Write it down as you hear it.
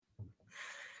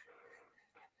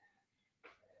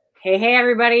Hey,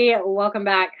 everybody. Welcome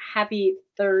back. Happy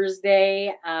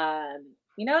Thursday. I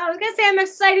was going to say I'm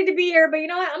excited to be here, but you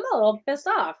know what? I'm a little pissed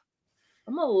off.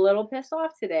 I'm a little pissed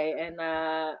off today, and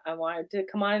I wanted to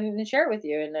come on and share it with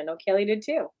you, and I know Kaylee did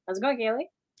too. How's it going, Kaylee?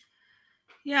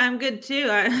 Yeah, I'm good too.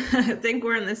 I think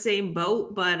we're in the same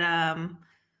boat, but I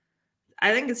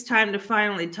think it's time to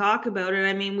finally talk about it.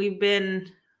 I mean, we've been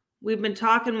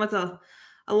talking with a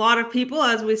lot of people,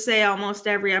 as we say almost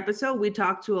every episode. We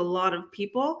talk to a lot of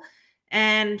people,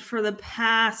 and for the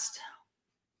past,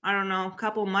 I don't know,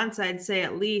 couple months, I'd say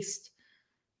at least,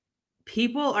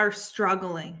 people are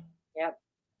struggling. Yep.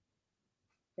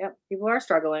 Yep. People are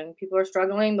struggling. People are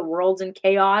struggling. The world's in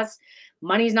chaos.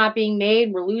 Money's not being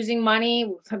made. We're losing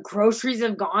money. The groceries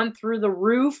have gone through the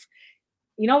roof.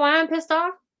 You know why I'm pissed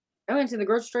off? I went to the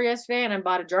grocery store yesterday and I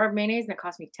bought a jar of mayonnaise and it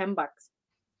cost me $10.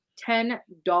 $10.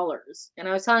 And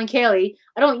I was telling Kaylee,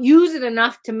 I don't use it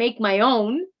enough to make my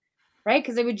own, right?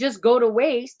 Because it would just go to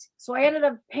waste. So I ended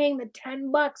up paying the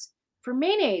 $10 for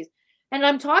mayonnaise. And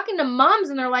I'm talking to moms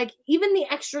and they're like, even the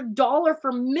extra dollar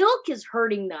for milk is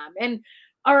hurting them. And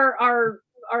our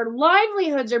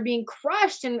livelihoods are being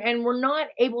crushed and we're not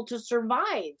able to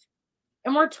survive.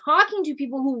 And we're talking to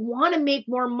people who want to make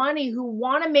more money, who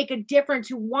want to make a difference,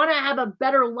 who want to have a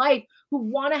better life, who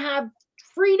want to have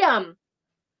freedom,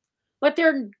 but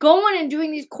they're going and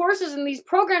doing these courses and these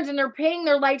programs and they're paying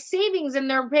their life savings and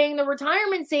they're paying their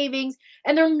retirement savings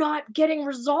and they're not getting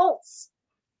results.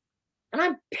 And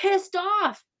I'm pissed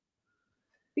off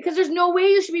because there's no way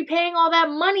you should be paying all that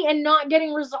money and not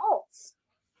getting results.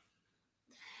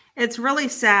 It's really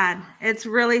sad. It's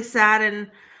really sad. And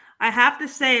I have to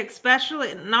say,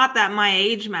 especially, not that my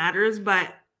age matters,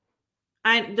 but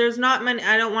there's not many.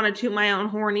 I don't want to toot my own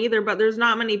horn either, but there's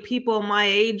not many people my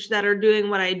age that are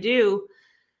doing what I do.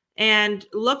 And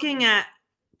looking at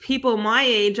people my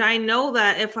age, I know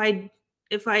that if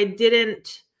I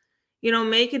didn't,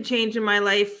 make a change in my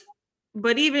life,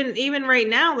 but even right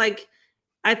now, like,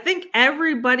 I think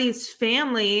everybody's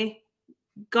family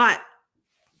got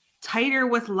tighter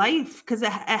with life because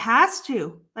it has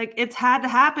to. Like, it's had to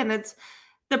happen. It's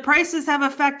The prices have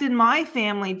affected my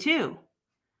family too.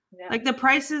 Yeah. Like, the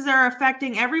prices are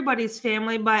affecting everybody's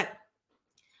family, but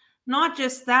not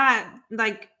just that.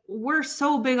 Like, we're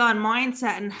so big on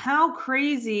mindset, and how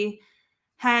crazy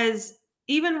has,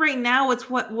 even right now, it's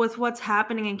what's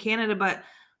happening in Canada, but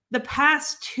the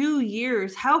past 2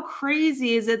 years, how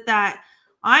crazy is it that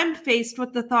I'm faced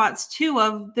with the thoughts too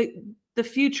of the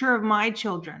future of my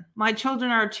children. My children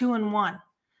are 2 and 1.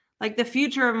 Like, the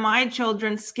future of my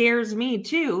children scares me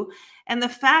too. And the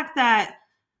fact that,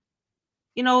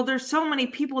 there's so many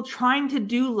people trying to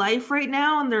do life right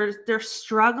now, and they're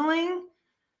struggling,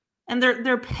 and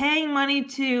they're paying money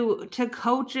to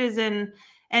coaches and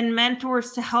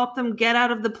mentors to help them get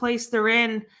out of the place they're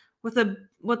in with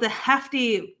a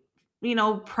hefty,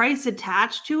 price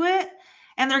attached to it.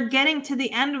 And they're getting to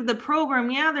the end of the program.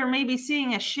 Yeah, they're maybe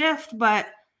seeing a shift, but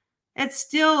it's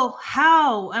still,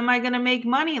 how am I going to make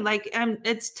money? Like,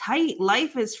 it's tight.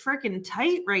 Life is freaking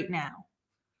tight right now.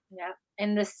 Yeah.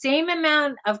 And the same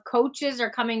amount of coaches are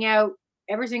coming out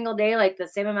every single day, like the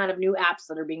same amount of new apps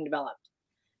that are being developed,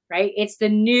 right? It's the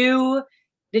new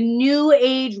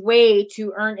age way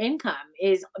to earn income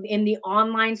is in the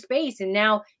online space. And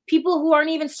now people who aren't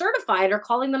even certified are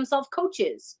calling themselves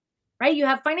coaches, right? You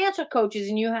have financial coaches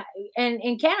and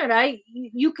in Canada,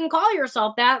 you can call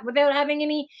yourself that without having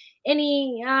any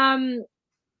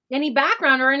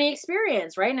background or any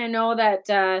experience, right? And I know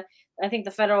that I think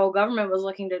the federal government was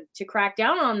looking to crack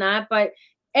down on that, but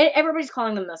everybody's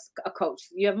calling them this a coach.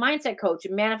 You have mindset coach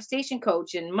and manifestation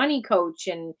coach and money coach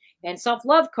and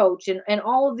self-love coach and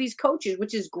all of these coaches,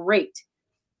 which is great.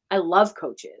 I love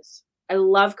coaches. I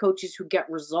love coaches who get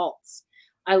results.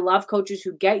 I love coaches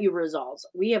who get you results.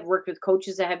 We have worked with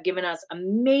coaches that have given us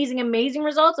amazing, amazing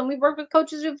results, and we've worked with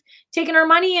coaches who've taken our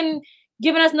money and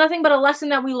given us nothing but a lesson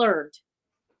that we learned.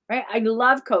 Right? I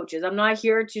love coaches. I'm not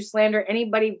here to slander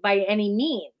anybody by any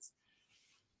means.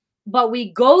 But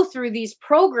we go through these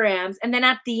programs and then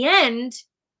at the end,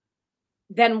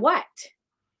 then what?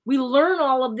 We learn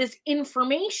all of this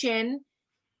information,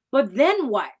 but then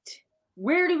what?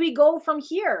 Where do we go from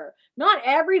here? Not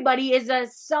everybody is a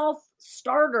self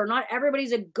starter. Not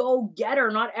everybody's a go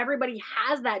getter. Not everybody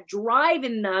has that drive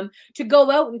in them to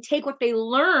go out and take what they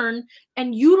learn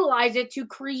and utilize it to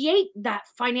create that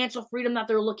financial freedom that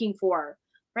they're looking for.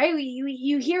 Right?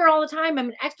 You hear all the time, I'm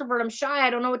an extrovert, I'm shy, I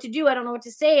don't know what to do, I don't know what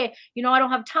to say, I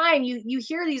don't have time. You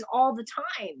hear these all the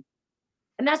time.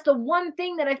 And that's the one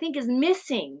thing that I think is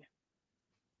missing.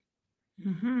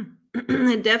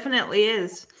 It definitely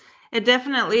is. It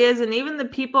definitely is. And even the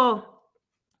people,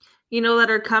 that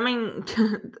are coming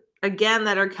to, again,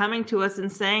 that are coming to us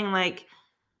and saying, like,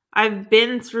 I've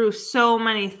been through so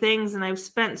many things and I've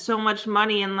spent so much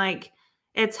money, and like,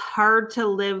 it's hard to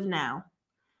live now.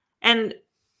 And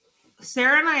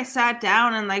Sarah and I sat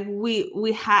down and like we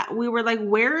were like,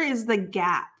 where is the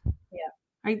gap? Yeah.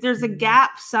 Like, there's a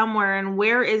gap somewhere, and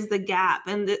where is the gap?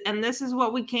 And this is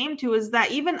what we came to, is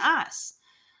that even us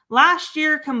last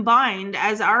year combined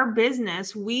as our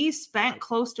business, we spent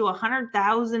close to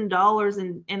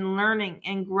 $100,000 in learning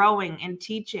and growing and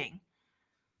teaching.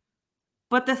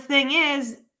 But the thing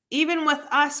is, even with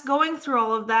us going through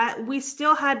all of that, we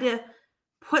still had to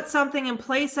put something in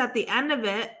place at the end of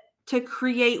it to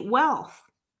create wealth.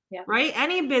 Yeah. Right?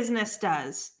 Any business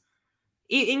does.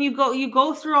 And you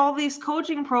go through all these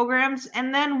coaching programs,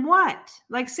 and then what?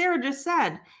 Like Sarah just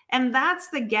said, and that's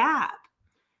the gap.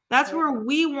 That's where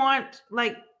we want,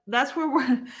 like, that's where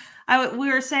we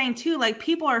were saying too, like,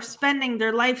 people are spending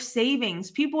their life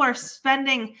savings. People are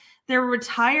spending their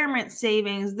retirement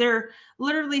savings. They're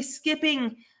literally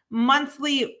skipping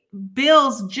monthly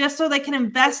bills just so they can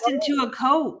invest into a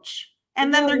coach.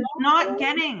 And then they're not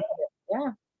getting.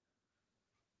 Yeah.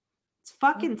 It's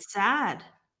fucking sad.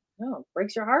 No, it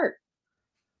breaks your heart.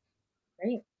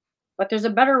 Right. But there's a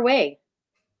better way.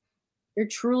 There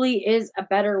truly is a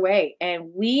better way.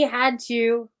 And we had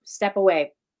to step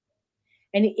away.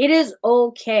 And it is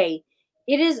okay.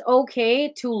 It is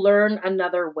okay to learn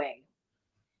another way.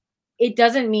 It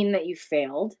doesn't mean that you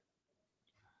failed.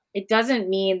 It doesn't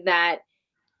mean that,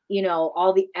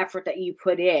 all the effort that you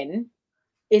put in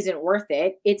isn't worth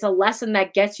it. It's a lesson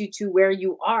that gets you to where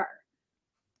you are.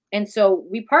 And so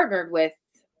we partnered with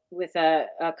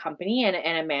a company and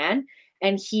a man,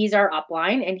 and he's our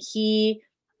upline. And he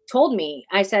told me,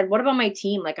 I said, what about my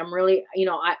team? Like, I'm really,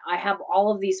 I have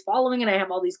all of these following and I have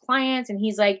all these clients. And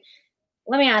he's like,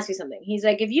 let me ask you something. He's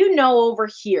like, if over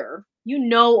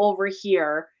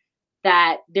here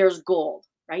that there's gold,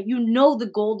 right?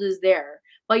 The gold is there.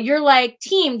 But you're like,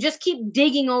 team, just keep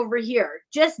digging over here.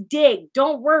 Just dig.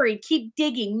 Don't worry. Keep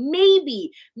digging.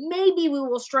 Maybe we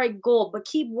will strike gold, but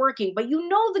keep working. But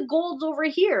the gold's over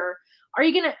here. Are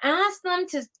you going to ask them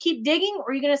to keep digging? Or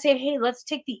are you going to say, hey, let's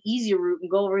take the easy route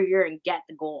and go over here and get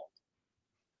the gold?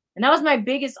 And that was my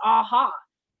biggest aha.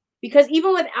 Because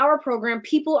even with our program,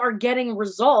 people are getting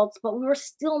results, but we were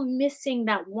still missing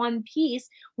that one piece,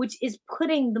 which is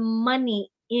putting the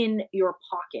money in your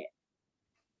pocket.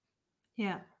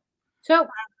 Yeah. So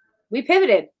we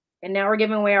pivoted, and now we're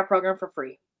giving away our program for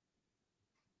free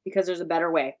because there's a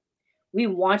better way. We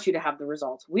want you to have the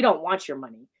results. We don't want your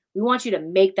money. We want you to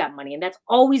make that money. And that's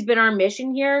always been our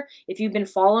mission here. If you've been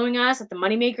following us at the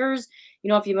Moneymakers,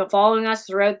 if you've been following us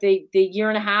throughout the year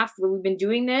and a half where we've been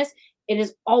doing this, it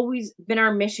has always been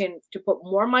our mission to put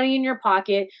more money in your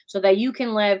pocket so that you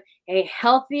can live a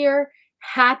healthier,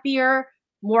 happier,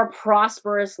 more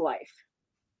prosperous life.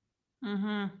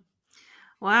 Mm-hmm.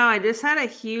 Wow, I just had a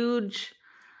huge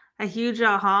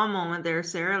aha moment there,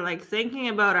 Sarah. Like, thinking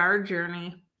about our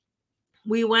journey,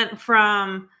 we went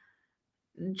from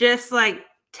just like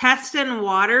testing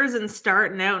waters and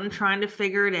starting out and trying to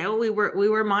figure it out. We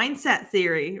were mindset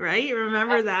theory, right?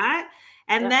 Remember that?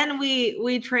 And then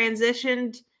we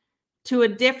transitioned to a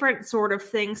different sort of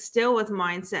thing, still with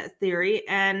mindset theory,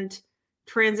 and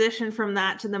transitioned from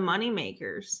that to the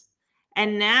Moneymakers.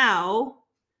 And now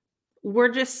we're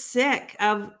just sick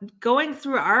of going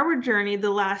through our journey the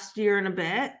last year and a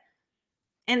bit.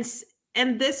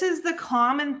 And this is the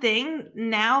common thing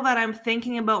now that I'm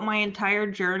thinking about my entire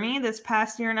journey this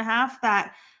past year and a half,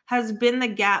 that has been the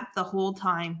gap the whole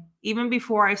time, even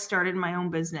before I started my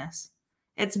own business.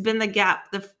 It's been the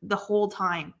gap the whole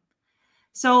time.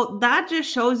 So that just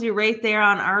shows you right there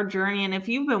on our journey. And if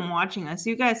you've been watching us,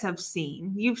 you guys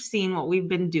you've seen what we've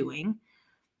been doing.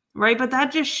 Right? But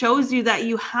that just shows you that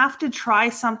you have to try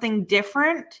something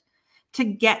different to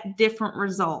get different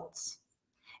results.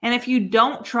 And if you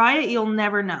don't try it, you'll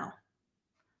never know.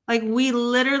 Like, we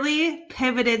literally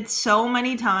pivoted so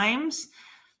many times.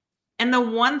 And the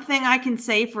one thing I can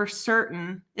say for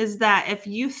certain is that if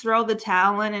you throw the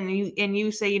towel in and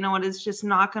you say, you know what, it's just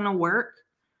not going to work,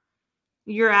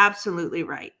 you're absolutely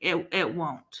right. It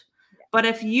won't. But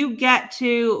if you get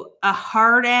to a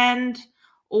hard end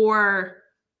or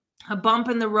a bump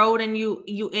in the road and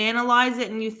you analyze it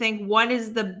and you think, what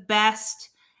is the best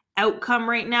outcome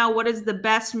right now? What is the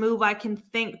best move I can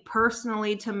think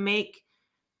personally to make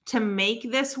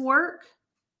this work?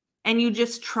 And you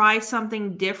just try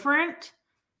something different,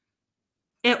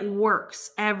 it works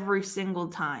every single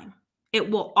time. It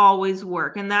will always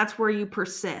work. And that's where you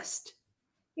persist.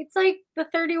 It's like the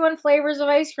 31 flavors of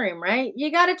ice cream, right?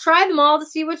 You got to try them all to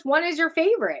see which one is your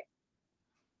favorite.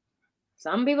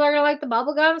 Some people are gonna like the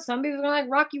bubble gum, some people are gonna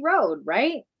like Rocky Road,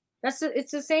 right?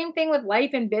 It's the same thing with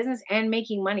life and business and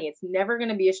making money. It's never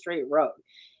gonna be a straight road.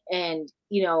 And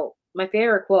my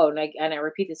favorite quote, and I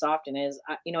repeat this often, is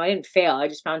I didn't fail. I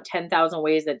just found 10,000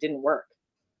 ways that didn't work.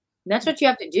 And that's what you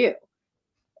have to do.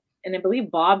 And I believe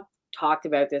Bob talked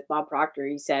about this, Bob Proctor.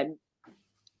 He said,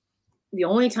 the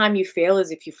only time you fail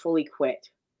is if you fully quit.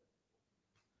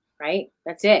 Right?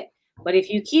 That's it. But if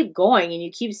you keep going and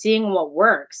you keep seeing what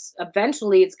works,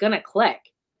 eventually it's going to click.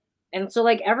 And so,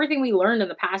 like, everything we learned in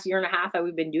the past year and a half that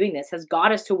we've been doing this has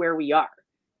got us to where we are.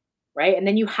 Right? And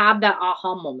then you have that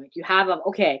aha moment. You have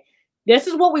okay, this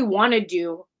is what we want to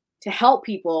do to help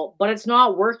people, but it's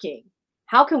not working.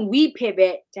 How can we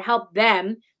pivot to help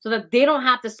them so that they don't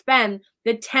have to spend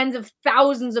the tens of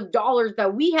thousands of dollars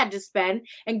that we had to spend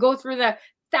and go through the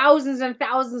thousands and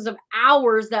thousands of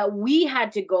hours that we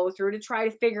had to go through to try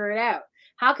to figure it out?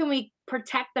 How can we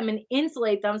protect them and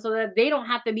insulate them so that they don't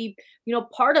have to be,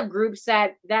 part of groups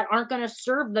that aren't going to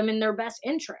serve them in their best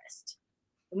interest?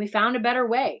 And we found a better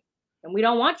way, and we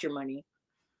don't want your money.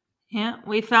 Yeah,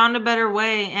 we found a better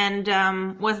way.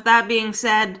 And with that being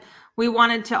said, we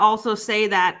wanted to also say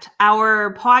that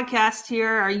our podcast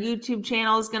here, our YouTube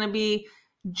channel, is going to be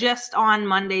just on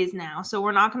Mondays now. So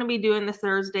we're not going to be doing the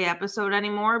Thursday episode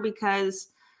anymore, because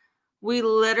we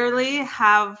literally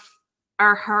have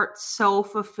our hearts so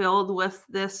fulfilled with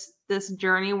this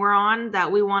journey we're on that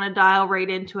we want to dial right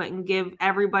into it and give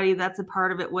everybody that's a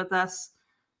part of it with us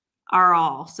our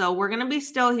all. So we're going to be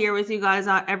still here with you guys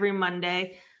every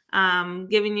Monday,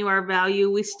 giving you our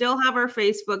value. We still have our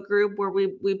Facebook group where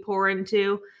we pour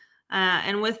into,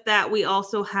 and with that, we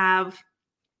also have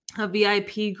a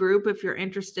VIP group if you're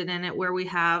interested in it, where we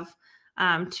have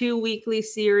 2 weekly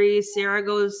series. Sarah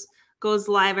goes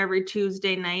live every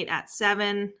Tuesday night at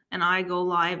 7, and I go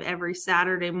live every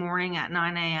Saturday morning at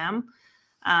 9 a.m.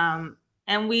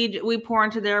 And we pour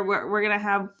into there. We're gonna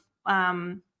have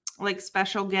like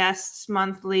special guests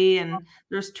monthly, and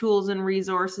there's tools and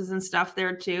resources and stuff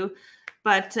there too.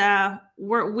 But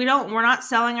we're not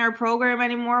selling our program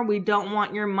anymore. We don't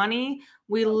want your money.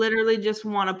 We literally just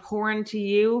want to pour into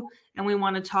you, and we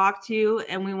want to talk to you,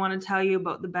 and we want to tell you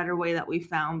about the better way that we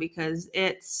found, because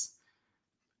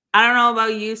I don't know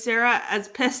about you, Sarah, as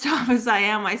pissed off as I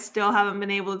am, I still haven't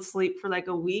been able to sleep for like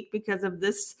a week because of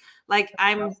this. Like,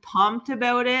 I'm pumped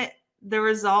about it. The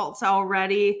results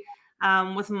already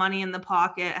with money in the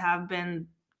pocket have been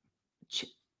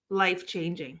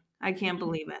life-changing. I can't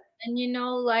believe it. And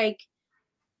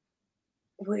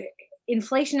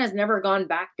inflation has never gone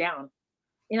back down.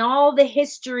 In all the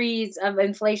histories of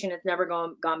inflation, it's never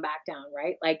gone back down,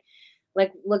 right? Like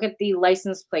look at the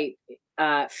license plate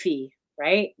fee,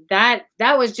 right? That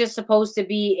was just supposed to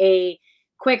be a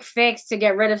quick fix to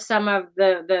get rid of some of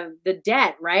the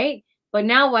debt, right? But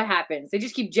now what happens? They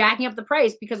just keep jacking up the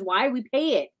price, because why? We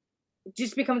pay it. It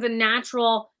just becomes a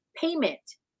natural payment.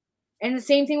 And the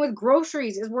same thing with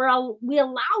groceries is where we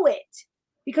allow it,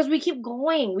 because we keep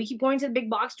going. We keep going to the big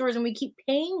box stores and we keep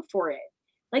paying for it.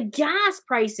 Like gas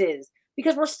prices,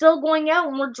 because we're still going out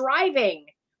and we're driving.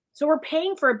 So we're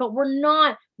paying for it, but we're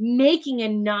not making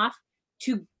enough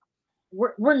to,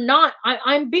 we're not,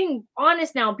 I'm being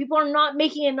honest now. People are not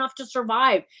making enough to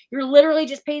survive. You're literally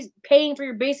just paying for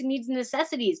your basic needs and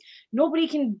necessities. Nobody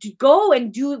can go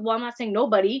and do, well, I'm not saying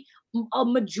nobody, a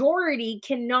majority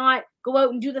cannot go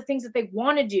out and do the things that they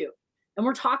want to do. And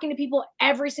we're talking to people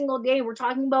every single day. We're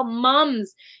talking about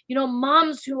moms,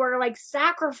 moms who are like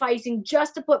sacrificing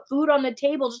just to put food on the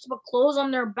table, just to put clothes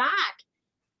on their back.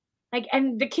 Like,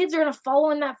 and the kids are going to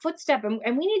follow in that footstep. And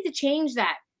we need to change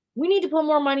that. We need to put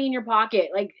more money in your pocket.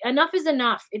 Like, enough is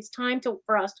enough. It's time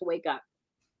for us to wake up.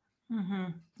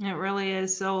 Mm-hmm. It really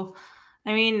is. So,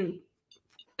 I mean,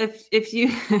 if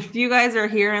you guys are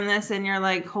hearing this and you're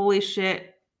like, holy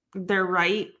shit, they're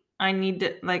right, I need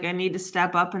to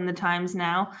step up in the times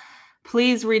now,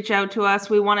 please reach out to us.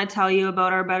 We want to tell you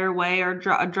about our better way, or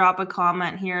drop a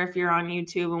comment here if you're on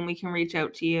YouTube, and we can reach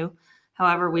out to you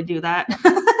however we do that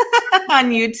on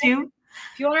YouTube.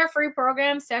 If you want our free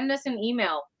program, send us an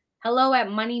email.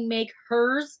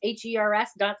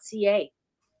 hello@moneymakehers.ca. If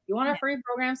you want our free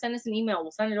program, send us an email.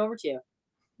 We'll send it over to you.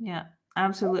 Yeah,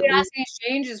 absolutely. All we're asking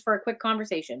exchange is for a quick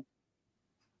conversation.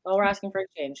 All we're asking for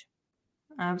exchange.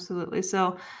 Absolutely.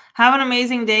 So have an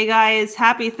amazing day, guys.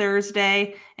 Happy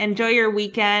Thursday. Enjoy your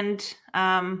weekend.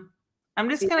 I'm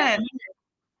just going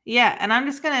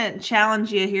to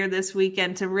challenge you here this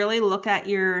weekend to really look at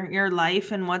your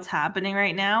life and what's happening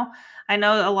right now. I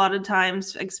know a lot of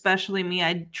times, especially me,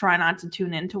 I try not to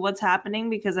tune into what's happening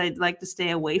because I'd like to stay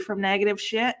away from negative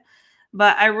shit.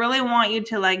 But I really want you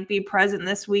to like be present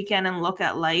this weekend and look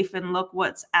at life and look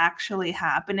what's actually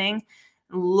happening.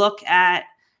 Look at,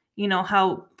 you know,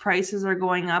 how prices are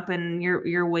going up and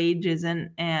your wages,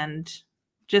 and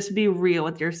just be real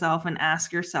with yourself and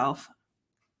ask yourself,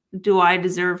 do I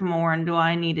deserve more and do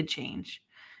I need to change?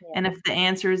 Yeah. And if the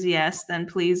answer is yes, then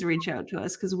please reach out to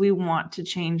us because we want to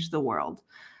change the world.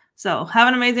 So have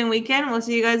an amazing weekend. We'll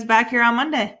see you guys back here on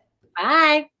Monday.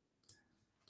 Bye.